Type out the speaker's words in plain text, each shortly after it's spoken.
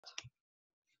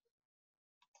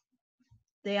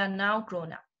They are now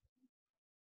grown up.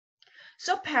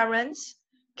 So parents,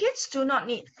 kids do not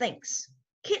need things.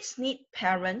 Kids need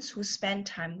parents who spend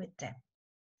time with them.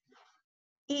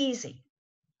 Easy.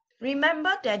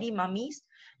 Remember daddy, mummies?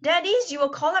 Daddies, you will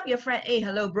call up your friend. Hey,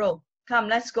 hello, bro. Come,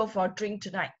 let's go for a drink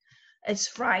tonight. It's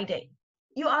Friday.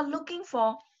 You are looking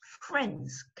for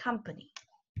friends, company.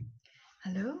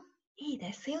 Hello? Hey,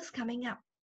 there's sales coming up.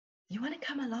 You want to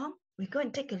come along? We go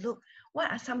and take a look.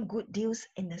 What are some good deals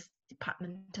in the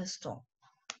departmental store?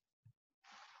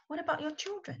 What about your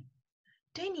children?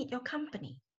 They need your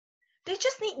company. They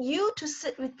just need you to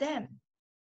sit with them.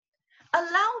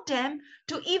 Allow them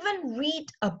to even read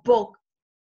a book.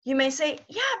 You may say,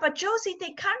 yeah, but Josie,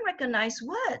 they can't recognize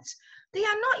words. They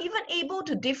are not even able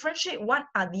to differentiate what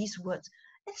are these words.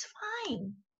 It's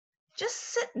fine. Just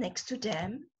sit next to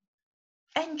them.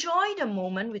 Enjoy the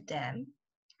moment with them.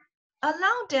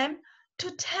 Allow them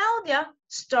to tell their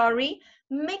story,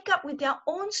 make up with their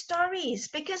own stories,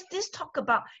 because this talk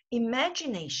about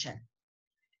imagination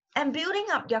and building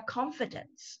up their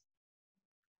confidence.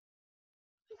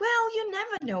 Well, you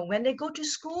never know. When they go to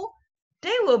school,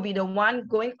 they will be the one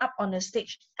going up on the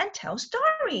stage and tell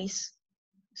stories.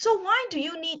 So why do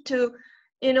you need to,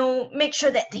 make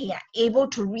sure that they are able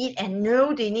to read and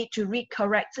know they need to read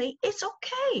correctly? It's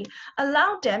okay.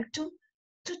 Allow them to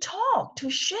talk, to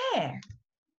share.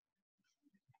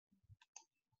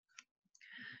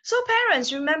 So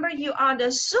parents, remember, you are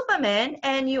the Superman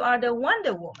and you are the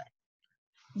Wonder Woman.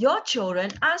 Your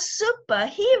children are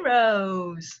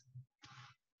superheroes.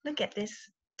 Look at this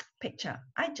picture.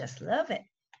 I just love it.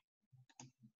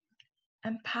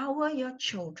 Empower your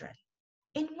children.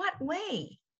 In what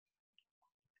way?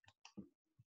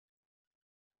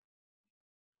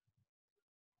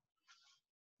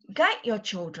 Guide your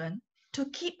children to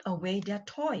keep away their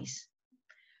toys.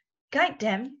 Guide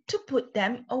them to put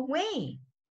them away.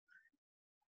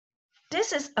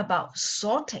 This is about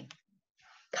sorting.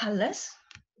 Colors,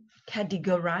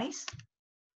 categorize.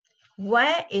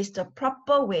 Where is the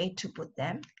proper way to put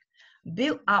them?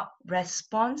 Building up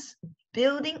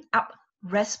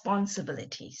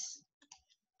responsibilities.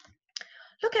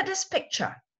 Look at this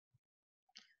picture.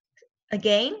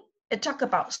 Again, it talks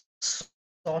about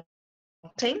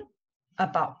sorting,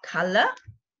 about color,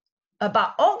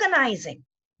 about organizing.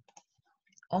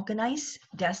 Organize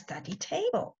their study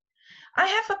table. I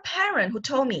have a parent who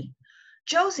told me,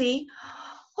 Josie,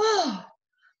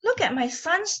 look at my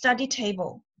son's study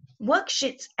table.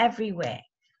 Worksheets everywhere.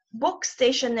 Book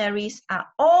stationaries are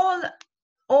all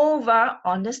over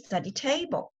on the study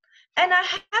table. And I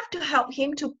have to help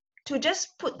him to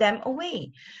just put them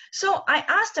away. So I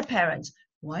asked the parents,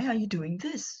 why are you doing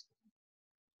this?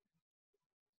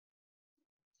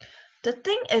 The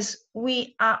thing is,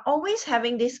 we are always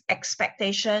having this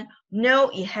expectation, no,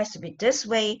 it has to be this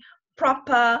way,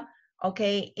 proper,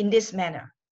 okay, in this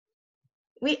manner.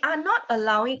 We are not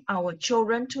allowing our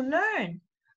children to learn.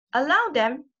 Allow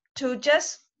them to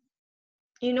just,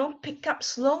 pick up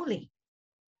slowly.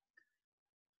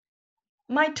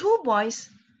 My two boys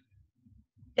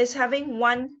is having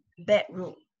one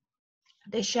bedroom.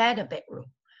 They share the bedroom.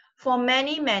 For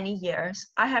many, many years,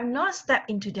 I have not stepped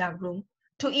into their room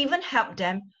to even help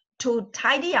them to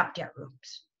tidy up their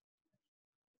rooms.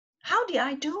 How did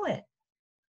I do it?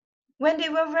 When they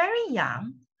were very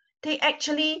young, they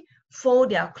actually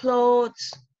fold their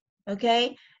clothes,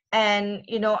 okay? And,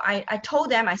 I told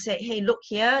them, I said, hey, look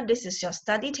here, this is your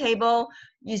study table.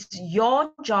 It's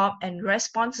your job and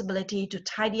responsibility to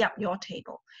tidy up your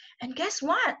table. And guess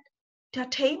what? Their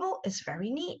table is very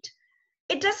neat.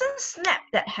 It doesn't snap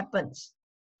that happens.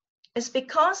 It's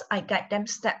because I guide them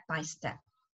step by step.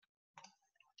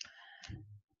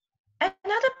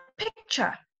 Another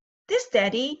picture. This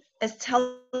daddy is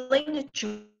telling the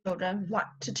children what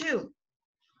to do.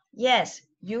 Yes,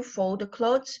 you fold the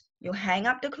clothes, you hang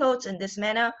up the clothes in this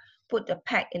manner, put the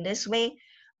pack in this way.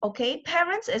 Okay,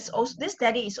 this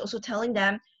daddy is also telling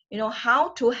them, how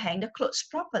to hang the clothes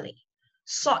properly,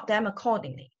 sort them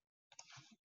accordingly.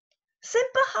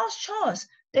 Simple house chores,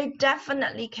 they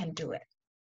definitely can do it.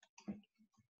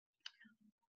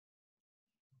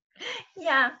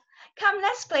 Yeah, come,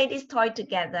 let's play this toy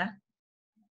together.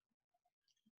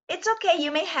 It's okay,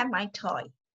 you may have my toy.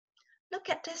 Look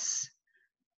at this.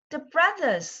 The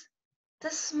brothers, the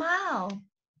smile.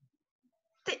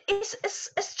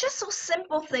 It's just so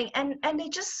simple thing, and they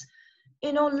just,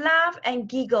 laugh and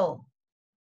giggle.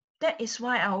 That is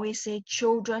why I always say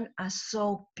children are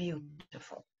so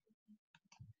beautiful.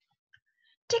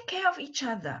 Take care of each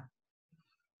other.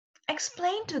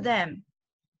 Explain to them,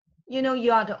 you know,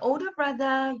 you are the older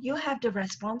brother, you have the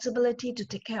responsibility to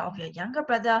take care of your younger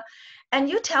brother, and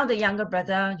you tell the younger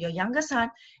brother, your younger son,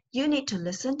 you need to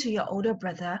listen to your older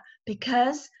brother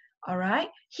because, all right,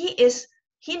 he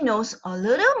knows a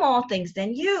little more things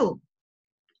than you.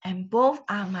 And both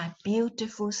are my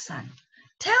beautiful son.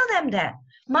 Tell them that.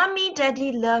 Mommy,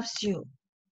 Daddy loves you.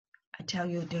 I tell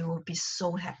you, they will be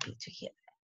so happy to hear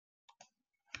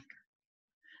that.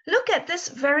 Look at this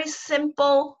very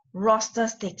simple roster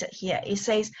stated here. It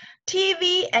says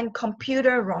TV and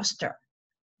computer roster.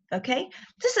 Okay,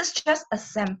 this is just a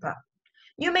sample.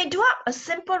 You may do up a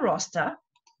simple roster,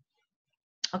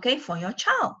 okay, for your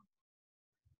child.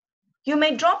 You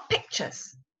may draw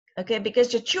pictures, okay,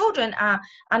 because your children are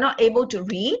not able to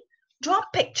read. Draw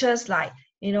pictures like,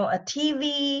 you know, a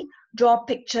TV, draw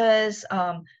pictures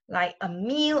like a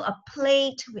meal, a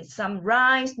plate with some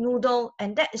rice, noodle,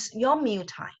 and that is your meal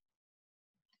time.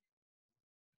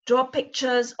 Draw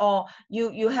pictures, or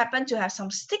you happen to have some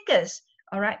stickers,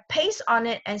 all right, paste on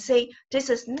it and say, this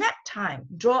is nap time.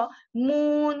 Draw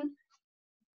moon,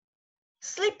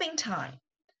 sleeping time.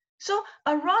 So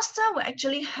a roster will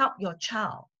actually help your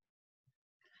child.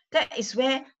 That is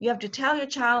where you have to tell your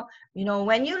child, you know,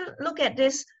 when you look at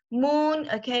this moon,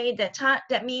 okay,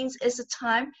 that means it's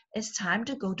time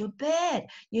to go to bed.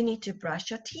 You need to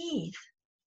brush your teeth.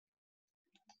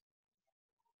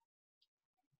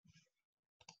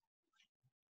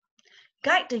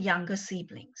 Guide the younger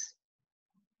siblings.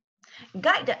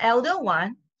 Guide the elder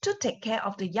one to take care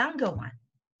of the younger one.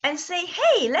 And say,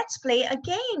 hey, let's play a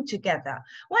game together.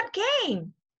 What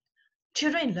game?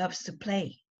 Children loves to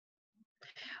play.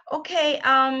 Okay,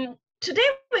 today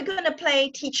we're going to play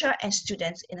teacher and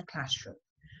students in a classroom.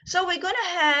 So we're going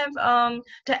to have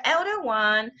the elder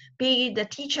one be the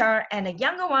teacher and the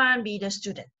younger one be the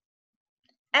student.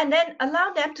 And then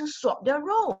allow them to swap their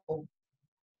role.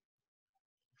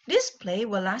 This play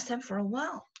will last them for a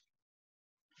while.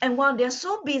 And while they're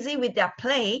so busy with their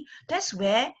play, that's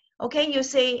where, okay, you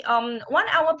say 1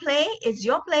 hour play is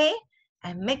your play,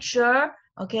 and make sure,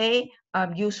 okay,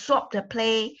 you swap the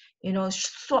play, you know,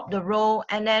 swap the role,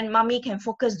 and then mommy can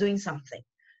focus doing something.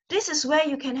 This is where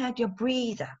you can have your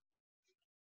breather.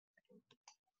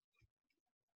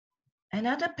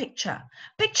 Another picture.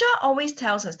 Picture always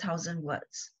tells 1,000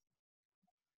 words.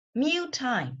 Meal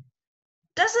time.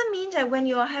 Doesn't mean that when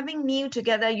you are having meal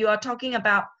together, you are talking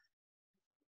about,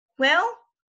 well,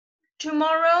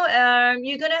 tomorrow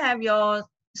you're going to have your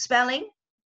spelling.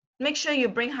 Make sure you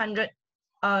bring 100.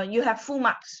 You have full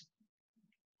marks.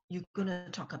 You're going to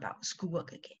talk about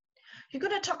schoolwork again. You're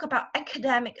going to talk about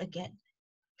academic again.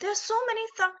 There's so many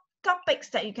topics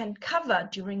that you can cover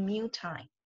during mealtime.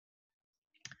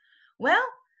 Well,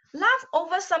 laugh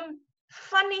over some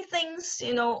funny things,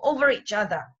 you know, over each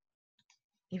other.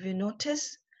 If you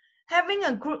notice, having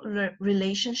a group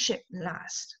relationship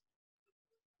lasts.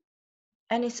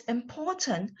 And it's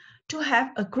important to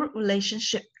have a good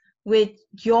relationship with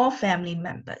your family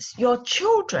members, your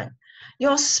children,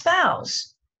 your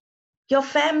spouse, your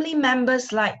family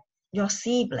members like your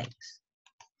siblings.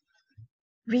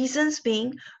 Reasons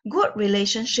being, good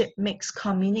relationship makes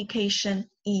communication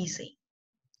easy.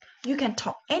 You can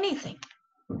talk anything.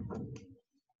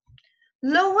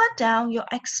 Lower down your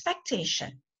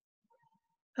expectation.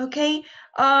 Okay,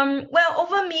 well,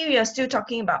 over meal, you're still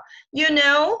talking about, you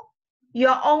know,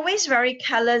 you're always very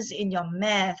careless in your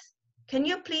math. Can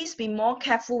you please be more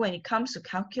careful when it comes to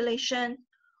calculation?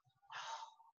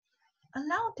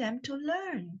 Allow them to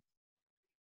learn.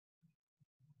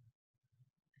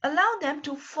 Allow them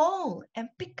to fall and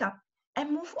pick up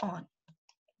and move on.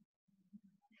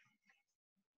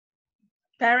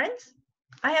 Parents,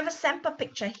 I have a sample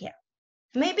picture here.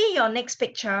 Maybe your next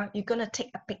picture, you're going to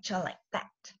take a picture like that.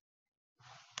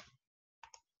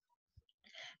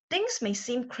 Things may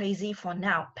seem crazy for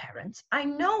now, parents. I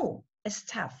know it's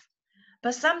tough,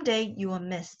 but someday you will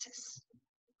miss this.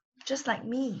 Just like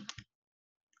me.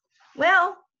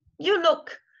 Well,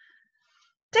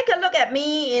 take a look at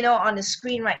me, you know, on the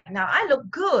screen right now. I look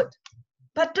good.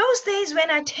 But those days when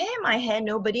I tear my hair,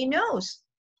 nobody knows.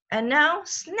 And now,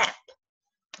 snap,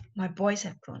 my boys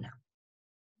have grown up.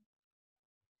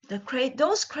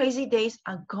 Those crazy days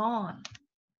are gone.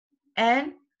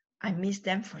 And I miss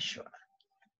them for sure.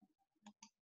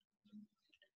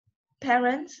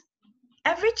 Parents,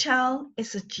 every child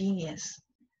is a genius,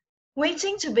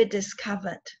 waiting to be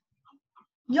discovered.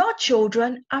 Your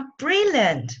children are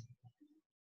brilliant.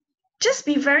 Just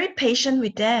be very patient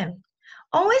with them.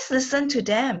 Always listen to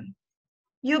them.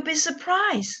 You'll be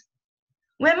surprised.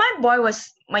 When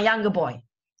my younger boy,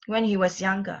 when he was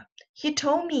younger, he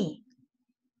told me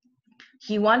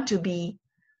he wanted to be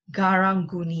Garang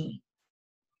Guni.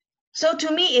 So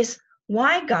to me is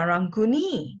why garang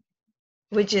guni,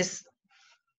 which is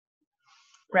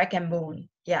rag and bone.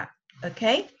 Yeah,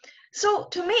 okay. So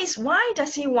to me is why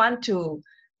does he want to,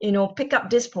 pick up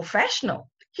this professional?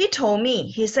 He told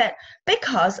me, he said,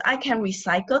 because I can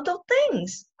recycle the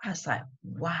things. I was like,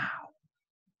 wow.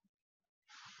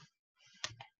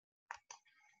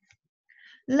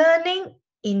 Learning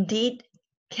indeed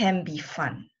can be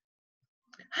fun.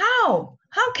 How?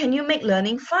 How can you make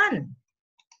learning fun?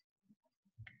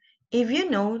 If you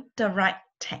know the right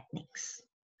techniques.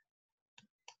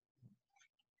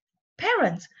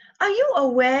 Parents, are you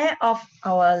aware of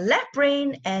our left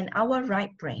brain and our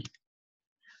right brain?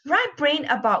 Right brain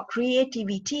about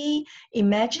creativity,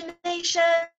 imagination,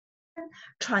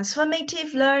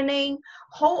 transformative learning,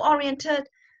 whole-oriented,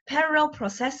 parallel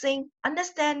processing,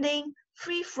 understanding,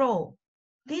 free flow.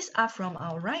 These are from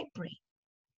our right brain.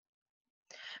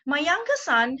 My younger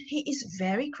son, he is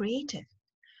very creative.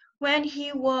 When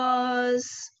he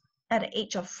was at the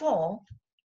age of 4,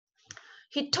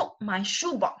 he took my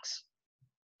shoebox.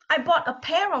 I bought a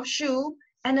pair of shoes,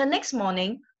 and the next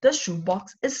morning, the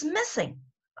shoebox is missing.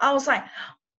 I was like,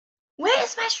 where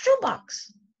is my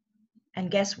shoebox? And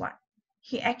guess what?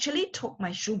 He actually took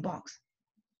my shoebox.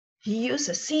 He used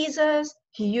the scissors,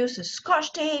 he used the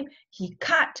scotch tape, he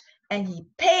cut and he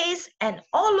pasted, and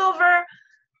all over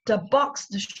the box,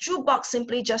 the shoebox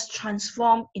simply just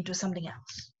transformed into something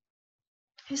else.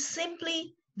 He's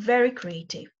simply very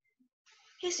creative.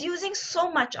 He's using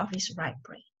so much of his right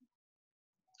brain.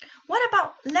 What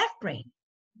about left brain?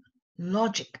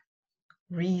 Logic,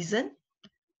 reason,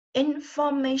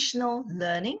 informational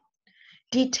learning,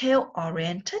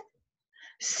 detail-oriented,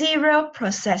 serial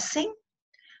processing,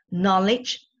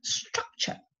 knowledge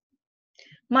structure.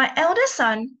 My elder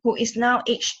son, who is now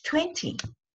age 20,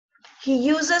 he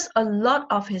uses a lot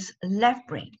of his left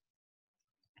brain.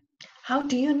 How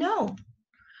do you know?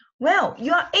 Well,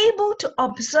 you are able to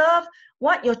observe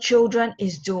what your children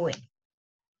is doing.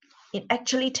 It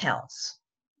actually tells.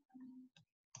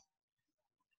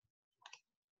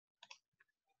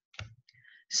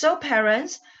 So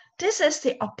parents, this is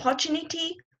the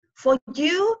opportunity for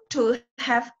you to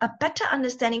have a better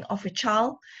understanding of your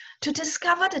child, to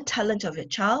discover the talent of your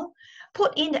child,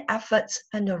 put in the efforts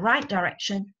and the right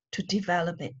direction to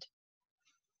develop it.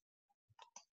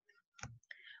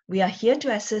 We are here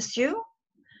to assist you.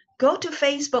 Go to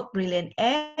Facebook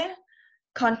Brillianaire,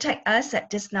 contact us at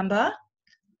this number,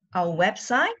 our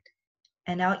website,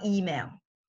 and our email.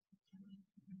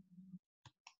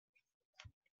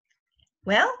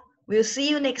 Well, we'll see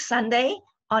you next Sunday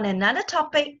on another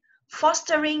topic,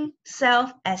 fostering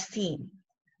self-esteem.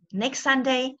 Next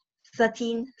Sunday,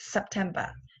 13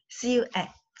 September. See you at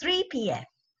 3 p.m.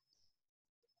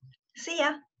 See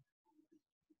ya.